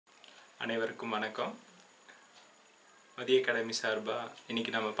அனைவருக்கும் வணக்கம். மதிய அகாடமி சார்பா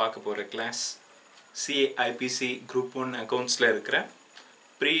இன்னைக்கு நம்ம பார்க்க போற கிளாஸ் CA IPC Group 1 அக்கவுண்ட்ஸ்ல இருக்கிற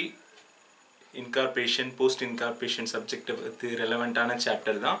pre incorporation post incorporation subject பத்தி ரெலவென்ட்டான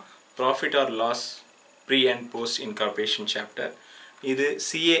சாப்டர் தான் profit R loss pre and post incorporation chapter. இது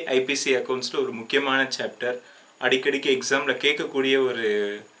CA IPC அக்கவுண்ட்ஸ்ல ஒரு முக்கியமான சாப்டர். அடிக்கடிக்கு எக்ஸாம்ல கேட்கக்கூடிய ஒரு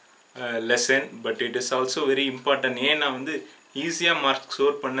lesson, but it is also very important. ஏன்னா ஈஸியாக மார்க்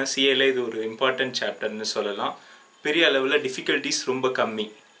ஸ்கோர் பண்ண சிஏல இது ஒரு இம்பார்ட்டன்ட் சாப்டர்னு சொல்லலாம். பெரிய அளவில் டிஃபிகல்ட்டிஸ் ரொம்ப கம்மி.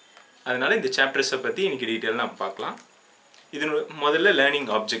 அதனால் இந்த சாப்டர்ஸை பற்றி இன்றைக்கி டீட்டெயிலாக நம்ம பார்க்கலாம். முதல்ல லேர்னிங்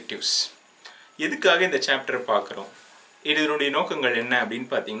ஆப்ஜெக்டிவ்ஸ். எதுக்காக இந்த சாப்டரை பார்க்குறோம், இதனுடைய நோக்கங்கள் என்ன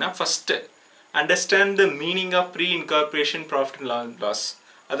அப்படின்னு பார்த்தீங்கன்னா, first understand the meaning of pre incorporation profit and loss.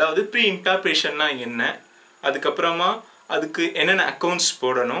 அதாவது ப்ரீ இன்கார்பரேஷன்னா என்ன, அதுக்கப்புறமா அதுக்கு என்னென்ன அக்கௌண்ட்ஸ்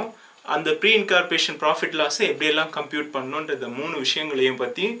போடணும், அந்த ப்ரீ இன்கார்பரேஷன் ப்ராஃபிட் லாஸை எப்படியெல்லாம் கம்ப்யூட் பண்ணணுன்ற 3 விஷயங்களையும்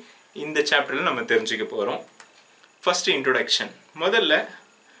பற்றி இந்த சாப்டரில் நம்ம தெரிஞ்சுக்க போகிறோம். First introduction. முதல்ல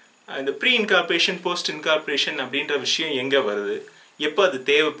இந்த ப்ரீ இன்கார்பரேஷன் போஸ்ட் இன்கார்பரேஷன் அப்படின்ற விஷயம் எங்கே வருது, எப்போ அது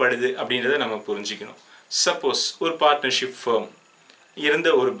தேவைப்படுது அப்படின்றத நம்ம புரிஞ்சுக்கணும். சப்போஸ் ஒரு பார்ட்னர்ஷிப் ஃபர்ம்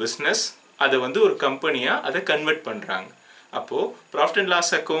இருந்த ஒரு பிஸ்னஸ், அதை ஒரு கம்பெனியாக அதை கன்வெர்ட் பண்ணுறாங்க. அப்போது ப்ராஃபிட் அண்ட்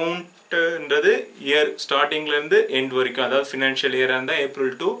லாஸ் அக்கௌண்ட்டுன்றது இயர் ஸ்டார்டிங்லேருந்து எண்ட் வரைக்கும், அதாவது ஃபினான்ஷியல் இயராக இருந்தால்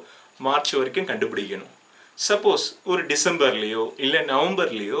ஏப்ரல் டு மார்ச் வரைக்கும் கண்டுபிடிக்கணும். சப்போஸ் ஒரு டிசம்பர்லேயோ இல்லை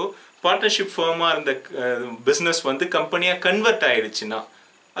நவம்பர்லேயோ பார்ட்னர்ஷிப் ஃபர்மாக இருந்த பிஸ்னஸ் கம்பெனியாக கன்வெர்ட் ஆகிடுச்சுன்னா,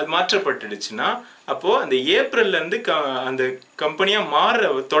 அது மாற்றப்பட்டுடுச்சுன்னா, அப்போது அந்த ஏப்ரல்லேருந்து அந்த கம்பெனியாக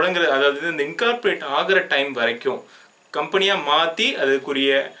மாற தொடங்குற, அதாவது இந்த இன்கார்பரேட் ஆகிற டைம் வரைக்கும் கம்பெனியாக மாற்றி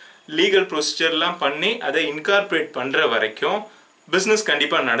அதுக்குரிய லீகல் ப்ரொசீஜர்லாம் பண்ணி அதை இன்கார்பரேட் பண்ணுற வரைக்கும் பிஸ்னஸ்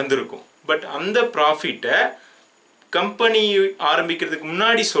கண்டிப்பாக நடந்திருக்கும். பட் அந்த ப்ராஃபிட்டை கம்பெனி ஆரம்பிக்கிறதுக்கு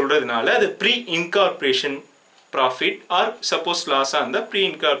முன்னாடி சொல்கிறதுனால அது pre incorporation profit are suppose லாஸாக இருந்தால் ப்ரீ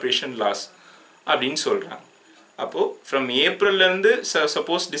இன்கார்பரேஷன் லாஸ் அப்படின்னு சொல்கிறாங்க. அப்போது ஃப்ரம் ஏப்ரல்லேருந்து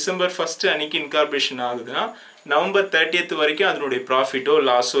சப்போஸ் டிசம்பர் 1 அன்னைக்கு இன்கார்பரேஷன் ஆகுதுன்னா நவம்பர் 30 வரைக்கும் அதனுடைய ப்ராஃபிட்டோ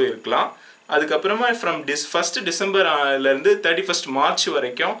லாஸோ இருக்கலாம். அதுக்கப்புறமா ஃப்ரம் 1 டிசம்பர்லேருந்து 31 மார்ச்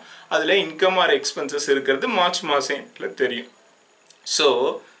வரைக்கும் அதில் இன்கம் ஆர் எக்ஸ்பென்சஸ் இருக்கிறது மார்ச் மாதத்தில் தெரியும். So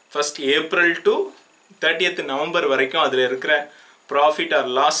first April to 30 November வரைக்கும் அதில் இருக்கிற ப்ராஃபிட் ஆர்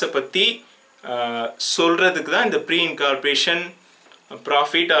லாஸை பற்றி சொல்கிறதுக்கு தான் இந்த ப்ரீ இன்கார்பரேஷன்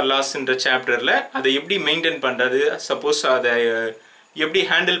ப்ராஃபிட் ஆர் லாஸ்ன்ற சாப்டரில் அதை எப்படி மெயின்டைன் பண்ணுறது, சப்போஸ் அதை எப்படி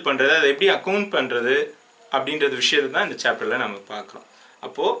ஹேண்டில் பண்ணுறது, அதை எப்படி அக்கௌண்ட் பண்ணுறது அப்படின்றது விஷயத்தை தான் இந்த சாப்டரில் நம்ம பார்க்குறோம்.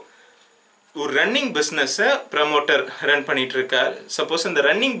 அப்போது ஒரு ரன்னிங் பிஸ்னஸை ப்ரமோட்டர் ரன் பண்ணிகிட்ருக்கார். சப்போஸ் அந்த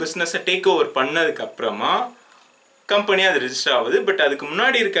ரன்னிங் பிஸ்னஸை டேக் ஓவர் பண்ணதுக்கப்புறமா கம்பெனி அது ரிஜிஸ்டர் ஆகுது. பட் அதுக்கு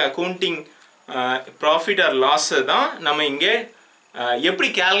முன்னாடி இருக்க அக்கௌண்டிங் ப்ராஃபிட் ஆர் லாஸை தான் நம்ம இங்கே எப்படி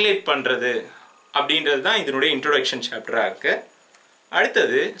கேல்குலேட் பண்ணுறது அப்படின்றது தான் இதனுடைய இன்ட்ரொடக்ஷன் சாப்டராக இருக்குது.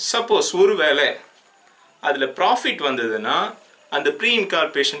 அடுத்தது சப்போஸ் ஒரு வேளை அதில் ப்ராஃபிட் வந்ததுன்னா அந்த ப்ரீ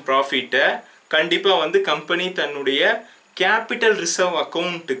இன்கார்பரேஷன் ப்ராஃபிட்டை கண்டிப்பாக கம்பெனி தன்னுடைய கேபிட்டல் ரிசர்வ்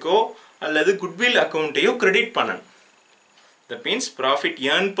அக்கௌண்ட்டுக்கோ அல்லது குட்வில் அக்கௌண்ட்டையோ கிரெடிட் பண்ணணும். தட் மீன்ஸ் ப்ராஃபிட்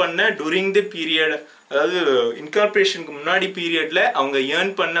ஏர்ன் பண்ண டூரிங் தி பீரியட், அதாவது இன்கார்பரேஷனுக்கு முன்னாடி பீரியடில் அவங்க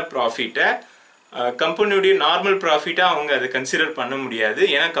ஏர்ன் பண்ண ப்ராஃபிட்டை கம்பெனியுடைய நார்மல் ப்ராஃபிட்டாக அவங்க அதை கன்சிடர் பண்ண முடியாது.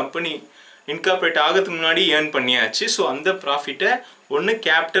 ஏன்னா கம்பெனி இன்கார்பரேட் ஆகிறதுக்கு முன்னாடி ஏர்ன் பண்ணியாச்சு. ஸோ அந்த ப்ராஃபிட்டை ஒன்று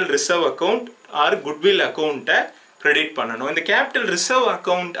capital reserve account R goodwill அக்கௌண்ட்டை கிரெடிட் பண்ணணும். இந்த கேபிட்டல் ரிசர்வ்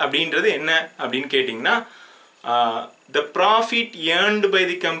அக்கௌண்ட் அப்படின்றது என்ன அப்படின்னு கேட்டிங்கன்னா, the profit earned by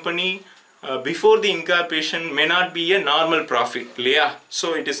the company before the incorporation may not be a normal profit, இல்லையா? So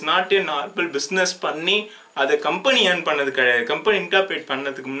it is not a normal business பண்ணி அதை கம்பெனி ஏர்ன் பண்ணது கிடையாது, கம்பெனி இன்கார்பரேட்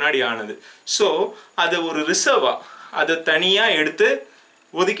பண்ணதுக்கு முன்னாடி ஆனது. ஸோ அதை ஒரு ரிசர்வாக அதை தனியாக எடுத்து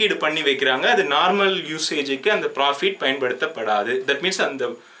ஒதுக்கீடு பண்ணி வைக்கிறாங்க. அது நார்மல் யூசேஜுக்கு அந்த ப்ராஃபிட் பயன்படுத்தப்படாது. தட் மீன்ஸ் அந்த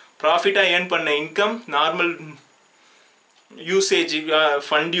ப்ராஃபிட்டாக ஏர்ன் பண்ண இன்கம் நார்மல் யூசேஜ்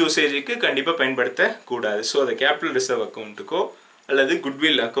ஃபண்ட் யூசேஜுக்கு கண்டிப்பாக பயன்படுத்தக்கூடாது. ஸோ அதை கேபிட்டல் ரிசர்வ் அக்கௌண்ட்டுக்கோ அல்லது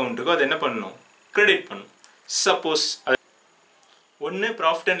குட்வில் அக்கௌண்ட்டுக்கோ அது என்ன பண்ணணும், கிரெடிட் பண்ணணும். சப்போஸ் ஒன்று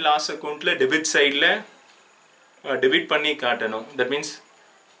ப்ராஃபிட் அண்ட் லாஸ் அக்கௌண்ட்டில் டெபிட் சைடில் டெபிட் பண்ணி காட்டணும். தட் மீன்ஸ்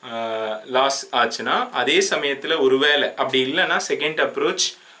லாஸ் ஆச்சுன்னா, அதே சமயத்தில் ஒரு வேளை அப்படி இல்லைன்னா செகண்ட் அப்ரோச்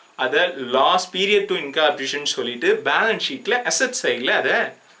அதை லாஸ் பீரியட் டு இன்கார்பரேஷன் சொல்லிட்டு பேலன்ஸ் ஷீட்டில் அசட் சைடில் அதை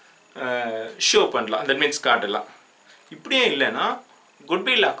ஷோ பண்ணலாம். தட் மீன்ஸ் காட்டலாம். இப்படியே இல்லைன்னா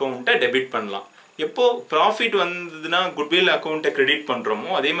குட்வில் அக்கௌண்ட்டை டெபிட் பண்ணலாம். எப்போது ப்ராஃபிட் வந்ததுன்னா குட்வில் அக்கௌண்ட்டை கிரெடிட் பண்ணுறோமோ,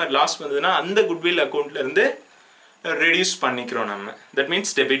 அதே மாதிரி லாஸ் வந்ததுன்னா அந்த குட்வில் அக்கௌண்ட்லேருந்து ரெடியூஸ் பண்ணிக்கிறோம் நம்ம. தட்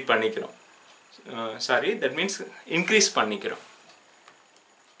மீன்ஸ் டெபிட் பண்ணிக்கிறோம், தட் மீன்ஸ் இன்க்ரீஸ் பண்ணிக்கிறோம்.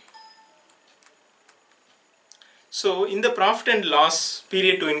 ஸோ இந்த profit and loss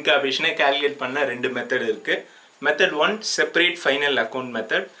period to இன்கார்பரேஷனை calculate பண்ண 2 மெத்தட் இருக்குது. Method 1 separate final account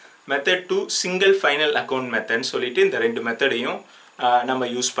method. Method 2 single final account மெத்தட்னு சொல்லிட்டு இந்த ரெண்டு மெத்தடையும் நம்ம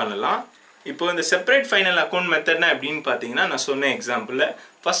யூஸ் பண்ணலாம். இப்போ இந்த செப்பரேட் ஃபைனல் அக்கௌண்ட் மெத்தட்னா எப்படின்னு பார்த்தீங்கன்னா, நான் சொன்ன எக்ஸாம்பிளில்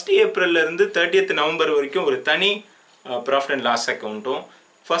 1st ஏப்ரல்லேருந்து 30th நவம்பர் வரைக்கும் ஒரு தனி profit and loss அக்கௌண்ட்டும்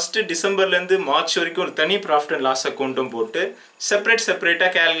 1st டிசம்பர்லேருந்து March வரைக்கும் ஒரு தனி ப்ராஃபிட் அண்ட் லாஸ் அக்கௌண்ட்டும் போட்டு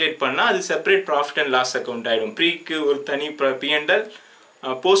செப்பரேட்டாக கேல்குலேட் பண்ணால் அது separate profit and loss account ஆகிடும். ப்ரீக்கு ஒரு தனி P&L,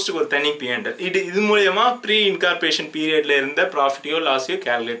 போஸ்ட்டுக்கு ஒரு தனி P&L. இது மூலயமா ப்ரீ இன்கார்பரேஷன் பீரியடில் இருந்த ப்ராஃபிட்டையோ லாஸையோ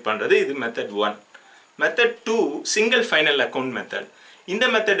கேல்குலேட் பண்ணுறது இது method 1. Method 2 single final account method. இந்த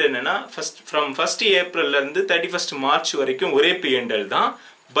மெத்தட் என்னென்னா ஃப்ரம் 1st ஏப்ரல்லேருந்து 31st மார்ச் வரைக்கும் ஒரே P&L தான்.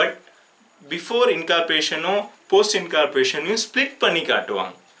 பட் பிஃபோர் இன்கார்பரேஷனும் போஸ்ட் இன்கார்பரேஷனையும் ஸ்ப்ளிட் பண்ணி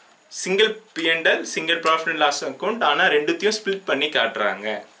காட்டுவாங்க. Single P&L single profit and loss account, ஆனால் ரெண்டுத்தையும் ஸ்ப்ளிட் பண்ணி காட்டுறாங்க.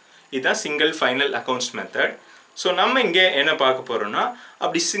 இதுதான் single final accounts method. So நம்ம இங்கே என்ன பார்க்க போகிறோம்னா,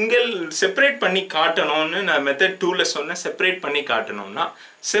 அப்படி செப்பரேட் பண்ணி காட்டணும்னு நான் மெத்தட் 2ல் சொன்னேன். செப்பரேட் பண்ணி காட்டணும்னா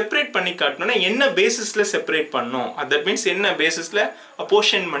என்ன பேசிஸில் செப்பரேட் பண்ணணும், தட் மீன்ஸ் என்ன பேசிஸில்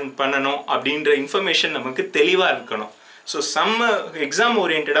அப்போர்ஷன்மெண்ட் பண்ணணும் அப்படின்ற இன்ஃபர்மேஷன் நமக்கு தெளிவாக இருக்கணும். ஸோ எக்ஸாம்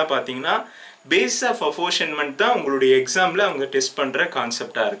ஓரியன்டாக பார்த்தீங்கன்னா பேஸ் ஆஃப் அப்போர்ஷன்மெண்ட் தான் உங்களுடைய எக்ஸாமில் அவங்க டெஸ்ட் பண்ணுற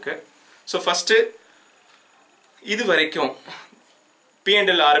கான்செப்டாக இருக்குது. ஸோ ஃபஸ்ட்டு இது வரைக்கும்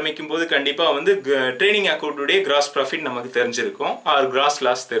P&L ஆரம்பிக்கும் போது கண்டிப்பாக வந்து ட்ரேடிங் அக்கௌண்ட்டுடைய கிராஸ் ப்ராஃபிட் நமக்கு தெரிஞ்சிருக்கும், ஆர் கிராஸ்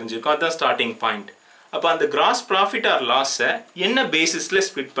லாஸ் தெரிஞ்சிருக்கும். அதுதான் ஸ்டார்டிங் பாயிண்ட். அப்போ அந்த கிராஸ் ப்ராஃபிட் ஆர் லாஸை என்ன பேசிஸில்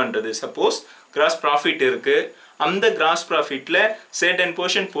ஸ்ப்ளிட் பண்ணுறது? சப்போஸ் கிராஸ் ப்ராஃபிட் இருக்குது, அந்த cross ப்ராஃபிட்டில் certain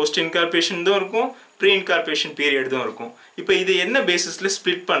portion post incorporation தான் இருக்கும், ப்ரீ இன்கார்பரேஷன் பீரியட் தான் இருக்கும். இப்போ இது என்ன பேசிஸில்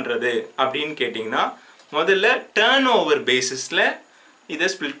ஸ்ப்ளிட் பண்ணுறது அப்படின்னு கேட்டிங்கன்னா, முதல்ல டர்ன் ஓவர் பேசிஸில் இதை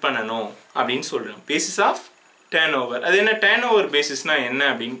ஸ்ப்ளிட் பண்ணணும் அப்படின்னு சொல்கிறேன். Basis of turn over. அது என்ன டர்ன் ஓவர் பேசிஸ்னால் என்ன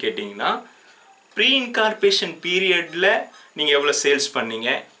அப்படின்னு கேட்டிங்கன்னா, ப்ரீ இன்கார்பரேஷன் பீரியடில் நீங்கள் எவ்வளோ சேல்ஸ் பண்ணீங்க,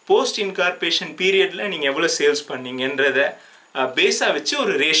 போஸ்ட் இன்கார்பரேஷன் பீரியடில் நீங்கள் எவ்வளோ சேல்ஸ் பண்ணீங்கன்றதை பேஸாக வச்சு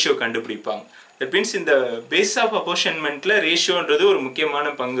ஒரு ரேஷியோ கண்டுபிடிப்பாங்க. தட் மீன்ஸ் இந்த பேஸ் ஆஃப் அப்போர்ஷன்மெண்ட்டில் ரேஷியோன்றது ஒரு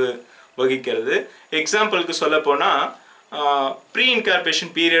முக்கியமான பங்கு வகிக்கிறது. எக்ஸாம்பிளுக்கு சொல்ல போனால் ப்ரீ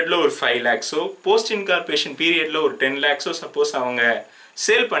இன்கார்பரேஷன் பீரியடில் ஒரு 5 lakhஸோ போஸ்ட் இன்கார்பரேஷன் பீரியடில் ஒரு 10 lakhஸோ சப்போஸ் அவங்க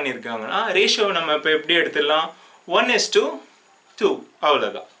சேல் பண்ணியிருக்காங்கன்னா ரேஷியோவை நம்ம இப்போ எப்படி எடுத்துடலாம், 1:2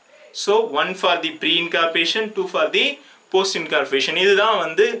 அவ்வளோதான். So 1 for the pre incorporation, 2 for the post incorporation. இதுதான்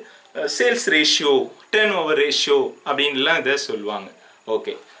வந்து sales ratio, turn over ratio அப்படின்லாம் இதை சொல்லுவாங்க.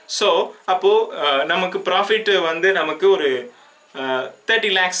 ஓகே, ஸோ அப்போது நமக்கு ப்ராஃபிட் வந்து நமக்கு ஒரு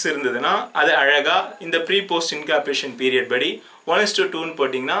 30 lakhs இருந்ததுன்னா அது அழகாக இந்த ப்ரீ போஸ்ட் இன்கார்பரேஷன் பீரியட் படி 1:2ன்னு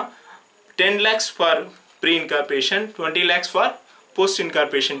போட்டிங்கன்னா 10 lakhs for pre incorporation, 20 lakhs for post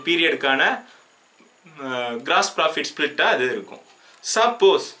incorporation பீரியடுக்கான gross profit ஸ்ப்ளிட்டாக அது இருக்கும்.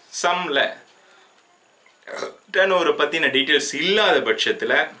 சப்போஸ் சம்மில் டர்ன் ஓவரை பற்றின டீட்டெயில்ஸ் இல்லாத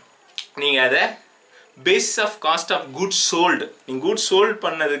பட்சத்தில் நீங்கள் அதை base of cost of goods sold, நீங்கள் குட்ஸ் சோல்ட்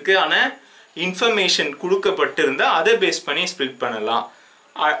பண்ணதுக்கான இன்ஃபர்மேஷன் கொடுக்கப்பட்டிருந்தால் அதை பேஸ் பண்ணி ஸ்ப்ளிட் பண்ணலாம்.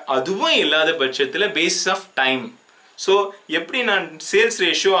 அதுவும் இல்லாத பட்சத்தில் பேஸ் ஆஃப் டைம். ஸோ எப்படி நான் sales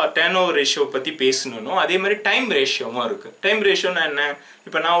ratio turn over ratio பற்றி பேசணும், அதே மாதிரி டைம் ரேஷியோவும் இருக்குது. டைம் ரேஷியோனா என்ன,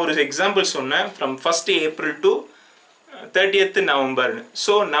 இப்போ நான் ஒரு எக்ஸாம்பிள் சொன்னேன், from 1st April to 30th நவம்பர்னு.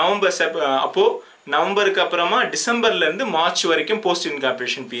 So அப்போது நவம்பருக்கு அப்புறமா டிசம்பர்லேருந்து மார்ச் வரைக்கும் போஸ்ட்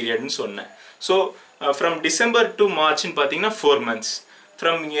இன்கார்பரேஷன் பீரியட்னு சொன்னேன். ஸோ ஃப்ரம் டிசம்பர் டு மார்ச்னு பார்த்தீங்கன்னா 4 months,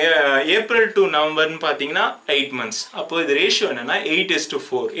 ஃப்ரம் ஏப்ரல் டு நவம்பர்னு பார்த்தீங்கன்னா 8 months. அப்போது இது ரேஷியோ என்னென்னா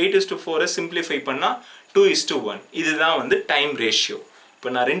 8:4. 8:4 சிம்பிளிஃபை பண்ணால் 2:1. இதுதான் வந்து டைம் ரேஷியோ. இப்போ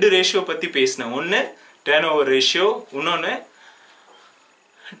நான் 2 ரேஷியோ பற்றி பேசினேன், ஒன்று டர்ன் ஓவர் ரேஷியோ, இன்னொன்று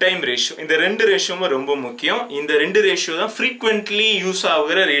டைம் ரேஷியோ. இந்த 2 ரேஷியோவும் ரொம்ப முக்கியம். இந்த 2 ரேஷியோ தான் ஃப்ரீக்வெண்ட்லி யூஸ்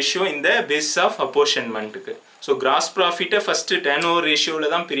ஆகுற ரேஷியோ இந்த பேஸ் ஆஃப் அப்போர்ஷன்மெண்ட்டுக்கு. ஸோ கிராஸ் ப்ராஃபிட்டை ஃபஸ்ட்டு டர்ன் ஓவர்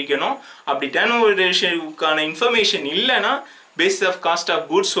ரேஷியோவில் தான் பிரிக்கணும். அப்படி டர்ன் ஓவர் ரேஷியோவுக்கான இன்ஃபர்மேஷன் இல்லைன்னா base of cost of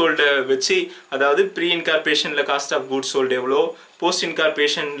goods sold வச்சு, அதாவது pre இன்கார்பரேஷனில் cost of goods sold எவ்வளோ, post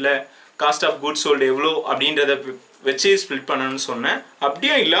இன்கார்பரேஷனில் cost of goods sold எவ்வளோ அப்படின்றத வச்சு ஸ்ப்ளிட் பண்ணணும்னு சொன்னேன்.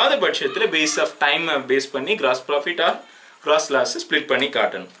 அப்படியும் இல்லாத பட்சத்தில் பேஸ் ஆஃப் டைமை பேஸ் பண்ணி கிராஸ் ப்ராஃபிட் ஆர் கிராஸ் லாஸை ஸ்ப்ளிட் பண்ணி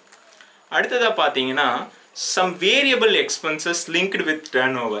காட்டணும். அடுத்ததாக பார்த்தீங்கன்னா some variable expenses linked with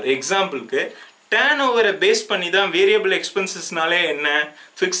turn over. எக்ஸாம்பிளுக்கு டர்ன் ஓவரை பேஸ் பண்ணி தான் வேரியபிள் எக்ஸ்பென்சஸ்னாலே என்ன,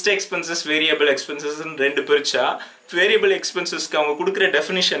 ஃபிக்ஸ்ட் எக்ஸ்பென்சஸ் வேரியபிள் எக்ஸ்பென்சஸ்ன்னு 2 பிரிச்சா வேரியபிள் எக்ஸ்பென்சஸ்க்கு அவங்க கொடுக்குற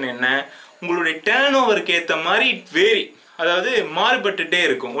டெஃபினிஷன் என்ன, உங்களுடைய டர்ன் ஓவருக்கு ஏற்ற மாதிரி வேரி, அதாவது மாறுபட்டுட்டே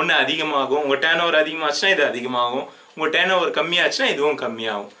இருக்கும். ஒன்று அதிகமாகும், உங்கள் டர்ன் ஓவர் அதிகமாச்சுன்னா இது அதிகமாகும், உங்கள் டர்ன் ஓவர் கம்மியாச்சுன்னா இதுவும்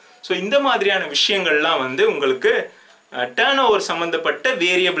கம்மியாகும். ஸோ இந்த மாதிரியான விஷயங்கள்லாம் வந்து உங்களுக்கு டர்ன் ஓவர் சம்மந்தப்பட்ட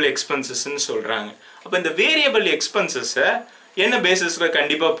வேரியபிள் எக்ஸ்பென்சஸ்ன்னு சொல்கிறாங்க. அப்போ இந்த வேரியபிள் எக்ஸ்பென்சஸை என்ன பேசிஸில்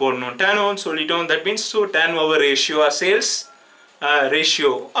கண்டிப்பாக போடணும், டர்ன் ஓவர்னு சொல்லிட்டோம். That means so turn over ratio R sales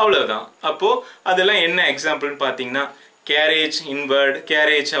ratio, அவ்வளோதான். அப்போது அதெல்லாம் என்ன எக்ஸாம்பிள்னு பார்த்தீங்கன்னா carriage inward,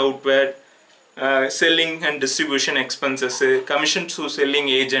 carriage outward, selling and distribution expenses, commission to selling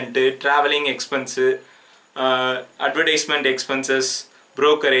agent, traveling expense, advertisement expenses,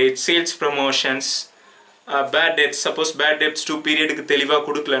 brokerage, sales promotions, bad debts. Suppose bad debts 2 period க்கு தெளிவா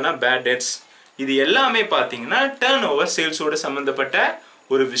கொடுக்கலனா bad debts. இது எல்லாமே பாத்தீங்கன்னா turnover sales ஓட சம்பந்தப்பட்ட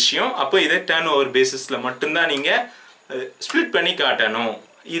ஒரு விஷயம். அப்ப இத turnover basisல மட்டும் தான் நீங்க ஸ்ப்ளிட் பண்ணி காட்டணும்.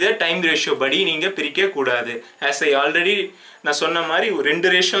 இத டைம் ரேஷியோ படி நீங்க பிரிக்க கூடாது. as I already நான் சொன்ன மாதிரி ரெண்டு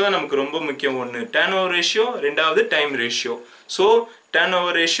ரேஷியோ தான் நமக்கு ரொம்ப முக்கியம். ஒன்னு turnover ratio, ரெண்டாவது time ratio. so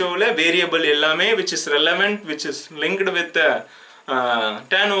turnover ratioல variable எல்லாமே which is relevant, which is linked with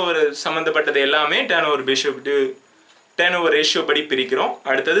turnover சம்பந்தப்பட்டது எல்லாமே turnover ratio படி பிரிக்கிறோம்.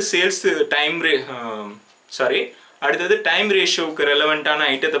 அடுத்து சேல்ஸ் டைம் அடுத்து டைம் ரேஷியோக்கு ரெலவென்ட்டான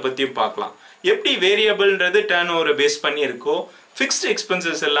ஐட்டத்தை பத்தியும் பார்க்கலாம். எப்படி வேரியபிள்ன்றது டர்ன்ஓவரை பேஸ் பண்ணி இருக்கோ, ஃபிக்ஸ்ட்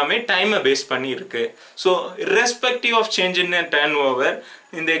எக்ஸ்பென்சஸ் எல்லாமே டைமை பேஸ் பண்ணி இருக்கு. So irrespective of change in turnover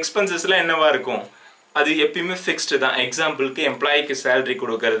இந்த எக்ஸ்பென்சஸ்லாம் என்னவா இருக்கும், அது எப்பயுமே ஃபிக்ஸ்டு தான். எக்ஸாம்பிளுக்கு எம்ப்ளாய்க்கு சேலரி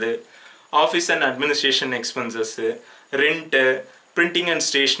கொடுக்கறது, office and administration expenses, rent, printing and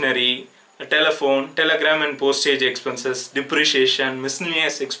stationery, telephone, Telegram and postage expenses, depreciation,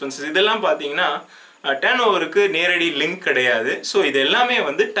 miscellaneous expenses, இதெல்லாம் பார்த்தீங்கன்னா டர்ன்ஓவருக்கு நேரடி லிங்க் கிடையாது. ஸோ இது எல்லாமே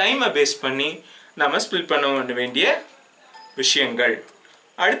வந்து டைமை பேஸ் பண்ணி நம்ம ஸ்பிளிட் பண்ண வேண்டிய விஷயங்கள்.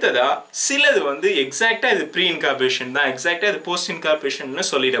 அடுத்ததா சிலது வந்து எக்ஸாக்டாக இது ப்ரீ இன்கார்பரேஷன் தான், எக்ஸாக்டாக இது போஸ்ட்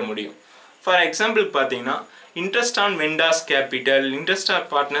இன்கார்பரேஷன் சொல்லிட முடியும். ஃபார் எக்ஸாம்பிள் பார்த்தீங்கன்னா interest on vendors capital, interest on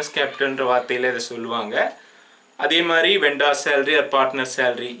partners கேபிட்டல்ன்ற வார்த்தையில் இதை சொல்லுவாங்க. அதே மாதிரி vendor salary R partner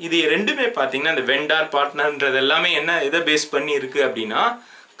salary, இது ரெண்டுமே பார்த்தீங்கன்னா இந்த வெண்டார் பார்ட்னர்ன்றது எல்லாமே எதை பேஸ் பண்ணி இருக்குது அப்படின்னா,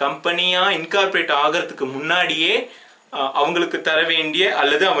 கம்பெனியாக இன்கார்பரேட் ஆகிறதுக்கு முன்னாடியே அவங்களுக்கு தர வேண்டிய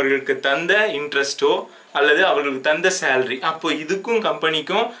அல்லது அவர்களுக்கு தந்த இன்ட்ரெஸ்ட்டோ அல்லது அவர்களுக்கு தந்த சேலரி. அப்போ இதுக்கும்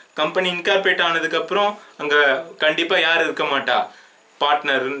கம்பெனிக்கும், கம்பெனி இன்கார்பரேட் ஆனதுக்கப்புறம் அங்கே கண்டிப்பாக யார் இருக்க மாட்டா,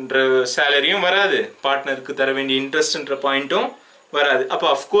 பார்ட்னர்ன்ற சேலரியும் வராது, பார்ட்னருக்கு தர வேண்டிய இன்ட்ரெஸ்ட்ன்ற பாயிண்ட்டும் வராது. அப்போ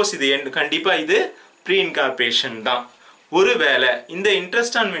அஃப்கோர்ஸ் இது கண்டிப்பாக இது ப்ரீ இன்கார்பரேஷன் தான். ஒருவேளை இந்த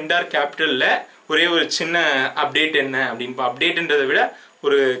இன்ட்ரெஸ்ட் ஆன் வெண்டார் கேபிட்டலில் ஒரே ஒரு சின்ன அப்டேட் என்ன அப்படின்னு, அப்டேட்ன்றதை விட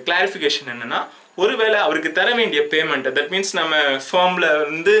ஒரு கிளாரிஃபிகேஷன் என்னன்னா, ஒருவேளை அவருக்கு தர வேண்டிய பேமெண்ட், தட் மீன்ஸ் நம்ம ஃபார்மில்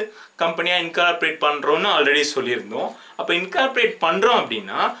வந்து கம்பெனியாக இன்கார்பரேட் பண்ணுறோன்னு ஆல்ரெடி சொல்லியிருந்தோம். அப்போ இன்கார்பரேட் பண்ணுறோம்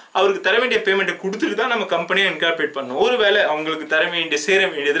அப்படின்னா அவருக்கு தர வேண்டிய பேமெண்ட்டை கொடுத்துட்டு தான் நம்ம கம்பெனியாக இன்கார்பரேட் பண்ணணும். ஒருவேளை அவங்களுக்கு சேர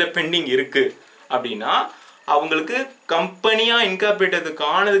வேண்டியதில் பெண்டிங் இருக்குது அப்படின்னா அவங்களுக்கு கம்பெனியாக இன்கார்பரேட்டதுக்கு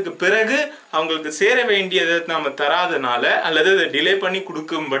ஆனதுக்கு பிறகு அவங்களுக்கு சேர வேண்டியதை நம்ம தராதனால அல்லது அதை டிலே பண்ணி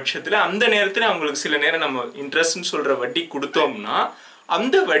கொடுக்கும் பட்சத்தில் அந்த நேரத்தில் அவங்களுக்கு சில நேரம் நம்ம இன்ட்ரெஸ்ட்னு சொல்கிற வட்டி கொடுத்தோம்னா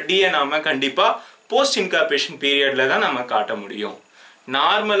அந்த வட்டியை நாம் கண்டிப்பாக போஸ்ட் இன்கார்பரேஷன் பீரியடில் தான் நம்ம காட்ட முடியும்.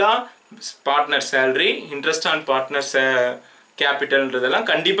 நார்மலாக partner salary, interest on partner கேபிட்டல்ன்றதெல்லாம்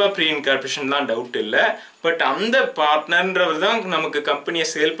கண்டிப்பாக ப்ரீ இன்கார்பரேஷன் தான், டவுட் இல்லை. பட் அந்த பார்ட்னர்ன்றவர் தான் நமக்கு கம்பெனியை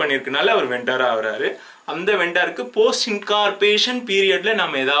சேல் பண்ணியிருக்கனால அவர் வெண்டாராக ஆகிறாரு. அந்த வெண்டாருக்கு போஸ்ட் இன்கார்பரேஷன் பீரியடில்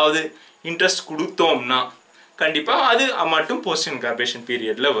நம்ம ஏதாவது இன்ட்ரெஸ்ட் கொடுத்தோம்னா கண்டிப்பாக அது மட்டும் போஸ்ட் இன்கார்பரேஷன்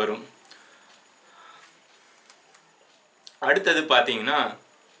பீரியடில் வரும். அடுத்தது பார்த்தீங்கன்னா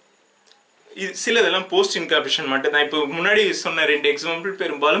இது சிலதெல்லாம் போஸ்ட் இன்கார்பரேஷன் மட்டும் தான். இப்போ முன்னாடி சொன்ன 2 எக்ஸாம்பிள்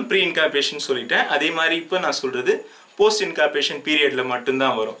பெரும்பாலும் ப்ரீ இன்கார்பரேஷன் சொல்லிட்டேன். அதே மாதிரி இப்போ நான் சொல்கிறது போஸ்ட் இன்கார்பரேஷன் பீரியடில்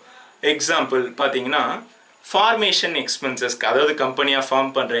மட்டும்தான் வரும். எக்ஸாம்பிள் பார்த்தீங்கன்னா ஃபார்மேஷன் எக்ஸ்பென்சஸ்க்கு, அதாவது கம்பெனியாக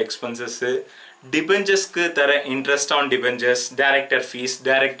ஃபார்ம் பண்ணுற எக்ஸ்பென்சஸ்ஸு, டிபெஞ்சர்ஸ்க்கு தர interest on debentures, director fees,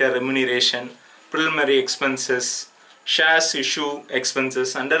 director remuneration, preliminary expenses, shares issue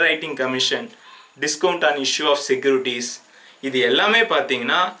expenses, under writing commission, discount on issue of securities, இது எல்லாமே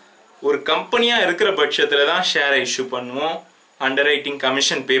பார்த்தீங்கன்னா ஒரு கம்பெனியாக இருக்கிற பட்சத்தில் தான் ஷேரை இஷ்யூ பண்ணுவோம், அண்டர் ரைட்டிங்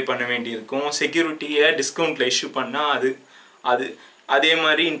கமிஷன் பே பண்ண வேண்டியிருக்கும், செக்யூரிட்டியை டிஸ்கவுண்ட்டில் இஷ்யூ பண்ணால் அது அதே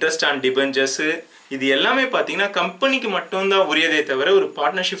மாதிரி இன்ட்ரெஸ்ட் ஆன் டிபெஞ்சர்ஸு, இது எல்லாமே பார்த்தீங்கன்னா கம்பெனிக்கு மட்டும்தான் உரியதே தவிர ஒரு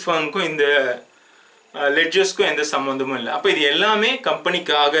பார்ட்னர்ஷிப் ஃபர்முக்கும் இந்த லெட்ஜர்ஸ்க்கும் எந்த சம்மந்தமும் இல்லை. அப்போ இது எல்லாமே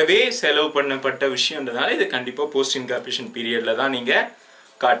கம்பெனிக்காகவே செலவு பண்ணப்பட்ட விஷயன்றதுனால இது கண்டிப்பாக போஸ்ட் இன்கார்பரேஷன் பீரியடில் தான் நீங்கள்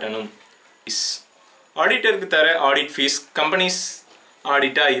காட்டணும். ஆடிட்டருக்கு தர ஆடிட் ஃபீஸ் கம்பெனிஸ்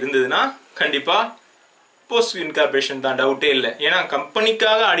ஆடிட்டாக இருந்ததுன்னா கண்டிப்பாக போஸ்ட் இன்கார்பரேஷன் தான், டவுட்டே இல்லை. ஏன்னா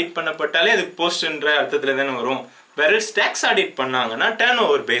கம்பெனிக்காக ஆடிட் பண்ணப்பட்டாலே அது போஸ்ட்ன்ற அர்த்தத்தில் தானே வரும். வேற டேக்ஸ் ஆடிட் பண்ணாங்கன்னா டர்ன்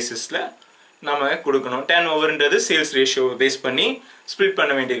ஓவர் பேசிஸில் நம்ம கொடுக்கணும். டர்ன் ஓவர்ன்றது சேல்ஸ் ரேஷியோ பேஸ் பண்ணி ஸ்ப்ளிட்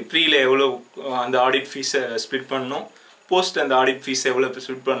பண்ண வேண்டியது. ப்ரீல எவ்வளோ அந்த ஆடிட் ஃபீஸை ஸ்ப்ளிட் பண்ணணும், போஸ்ட் அந்த ஆடிட் ஃபீஸை எவ்வளோ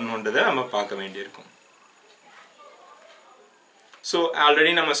ஸ்ப்ளிட் பண்ணணுன்றதை நம்ம பார்க்க வேண்டியிருக்கும். ஸோ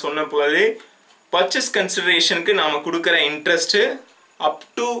ஆல்ரெடி நம்ம சொன்ன போது பர்ச்சேஸ் கன்சிடரேஷனுக்கு நாம் கொடுக்குற இன்ட்ரெஸ்ட்டு அப்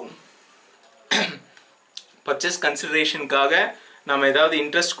டு பர்ச்சேஸ் கன்சிடரேஷனுக்காக நம்ம ஏதாவது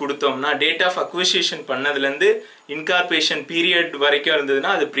இன்ட்ரெஸ்ட் கொடுத்தோம்னா டேட் ஆஃப் அக்விசிஷன் பண்ணதுலேருந்து இன்கார்பரேஷன் பீரியட் வரைக்கும்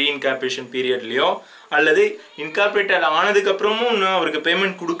இருந்ததுன்னா அது ப்ரீ இன்கார்பரேஷன் பீரியட்லேயோ அல்லது இன்கார்பரேட்டட் ஆனதுக்கப்புறமும் இன்னும் அவருக்கு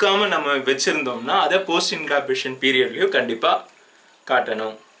பேமெண்ட் கொடுக்காம நம்ம வச்சுருந்தோம்னா அதை போஸ்ட் இன்கார்பரேஷன் பீரியட்லேயோ கண்டிப்பாக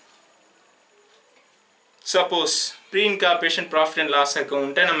காட்டணும். Suppose pre incorporation profit and loss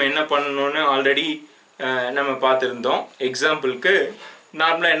அக்கௌண்ட்டை நம்ம என்ன பண்ணணும்னு ஆல்ரெடி நம்ம பார்த்துருந்தோம். எக்ஸாம்பிளுக்கு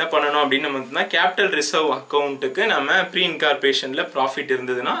நார்மலாக என்ன பண்ணணும் அப்படின்னு நம்ம கேபிட்டல் ரிசர்வ் அக்கௌண்ட்டுக்கு நம்ம ப்ரீ இன்கார்பரேஷனில் ப்ராஃபிட்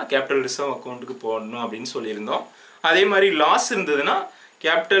இருந்ததுன்னா கேபிட்டல் ரிசர்வ் அக்கௌண்ட்டுக்கு போடணும் அப்படின்னு சொல்லியிருந்தோம். அதே மாதிரி லாஸ் இருந்ததுன்னா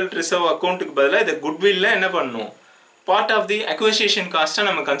கேபிட்டல் ரிசர்வ் அக்கௌண்ட்டுக்கு பதிலாக இதை குட்வில்ல என்ன பண்ணணும், பார்ட் ஆஃப் தி அக்விசிஷன் காஸ்ட்டை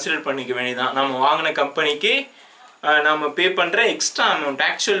நம்ம கன்சிடர் பண்ணிக்க வேண்டியதான். நம்ம வாங்கின கம்பெனிக்கு நம்ம பே பண்ணுற எக்ஸ்ட்ரா அமௌண்ட்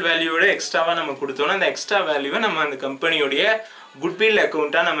ஆக்சுவல் வேல்யூவோட எக்ஸ்ட்ராவாக நம்ம கொடுத்தோன்னா அந்த எக்ஸ்ட்ரா வேல்யூவை நம்ம அந்த கம்பெனியோடைய குட்வில்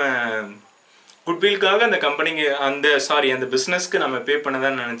அக்கௌண்ட்டாக நம்ம குட்வில்காக அந்த கம்பெனிக்கு அந்த பிஸ்னஸ்க்கு நம்ம பே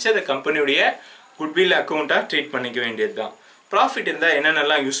பண்ணதான்னு நினச்சி அந்த கம்பெனியுடைய குட்வில் அக்கௌண்ட்டாக ட்ரீட் பண்ணிக்க வேண்டியது தான். ப்ராஃபிட் இருந்தால்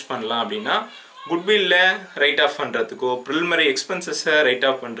என்னென்னலாம் யூஸ் பண்ணலாம் அப்படின்னா குட்வில்ல ரைட் ஆஃப் பண்ணுறதுக்கோ, ப்ரிலிமினரி எக்ஸ்பென்சஸை ரைட்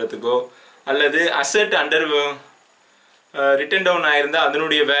ஆஃப் பண்ணுறதுக்கோ, அல்லது அசெட் அண்டர் ரிட்டன் டவுன் ஆயிருந்தால்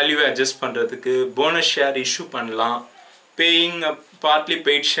அதனுடைய வேல்யூவை அட்ஜஸ்ட் பண்ணுறதுக்கு, போனஸ் ஷேர் இஷ்யூ பண்ணலாம், பேயிங் பார்ட்லி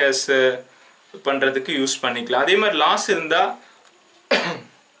பெய்ட் ஷேர்ஸ் பண்ணுறதுக்கு யூஸ் பண்ணிக்கலாம். அதே மாதிரி லாஸ் இருந்தால்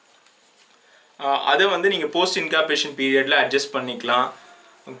அதை நீங்கள் போஸ்ட் இன்கார்பரேஷன் பீரியடில் அட்ஜஸ்ட் பண்ணிக்கலாம்.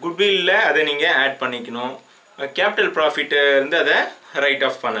 குட்வில்ல அதை நீங்கள் ஆட் பண்ணிக்கணும். கேபிட்டல் ப்ராஃபிட்டு இருந்து அதை ரைட்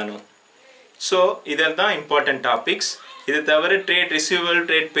ஆஃப் பண்ணணும். ஸோ இதெல்லாம் இம்பார்ட்டன்ட் டாபிக்ஸ். இது தவிர trade receivable,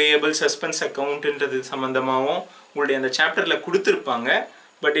 trade payable, suspense அக்கௌண்ட்டுன்றது சம்மந்தமாகவும் உங்களுடைய அந்த சாப்டரில் கொடுத்துருப்பாங்க.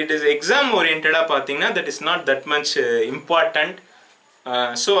 பட் இட் இஸ் எக்ஸாம் ஓரியன்டாக பார்த்தீங்கன்னா that is not that much important.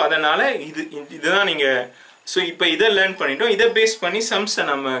 So அதனால் இதுதான் நீங்கள் இப்போ இதை லேர்ன் பண்ணிட்டோம். இதை பேஸ் பண்ணி சம்ஸை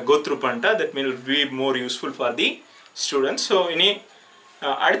நம்ம கோ த்ரூ பண்ணிட்டா that will be more useful for the students. So இனி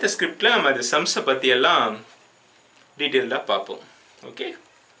அடுத்த ஸ்கிரிப்டில் நம்ம அது சம்ஸை பற்றி எல்லாம் டீட்டெயில்டாக பார்ப்போம். Okay,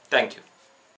 thank you.